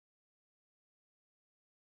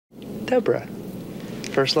Deborah.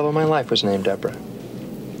 First love of my life was named Deborah.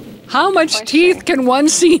 How much teeth can one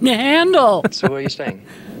scene handle? So what are you saying?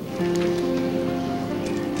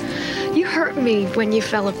 You hurt me when you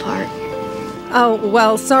fell apart. Oh,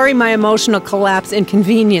 well, sorry my emotional collapse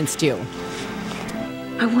inconvenienced you.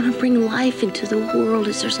 I want to bring life into the world.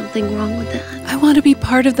 Is there something wrong with that? I want to be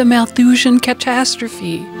part of the Malthusian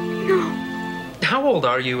catastrophe. No. How old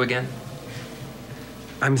are you again?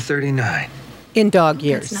 I'm 39. In dog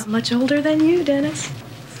years. That's not much older than you, Dennis.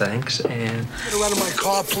 Thanks, and... Get her out of my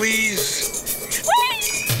car, please.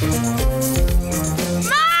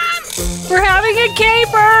 Mom! We're having a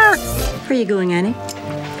caper! Where are you going, Annie?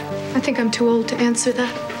 I think I'm too old to answer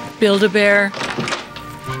that. Build-A-Bear.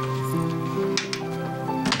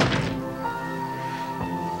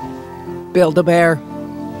 Build-A-Bear.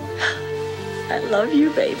 I love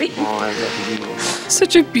you, baby. Oh, I love you.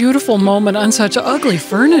 Such a beautiful moment on such ugly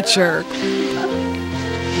furniture.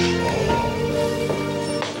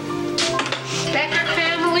 Becker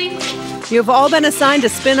family. You've all been assigned a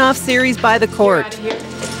spin-off series by the court.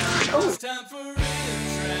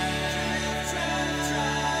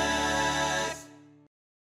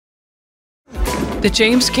 The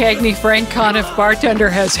James Cagney Frank Conniff bartender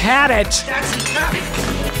has had it.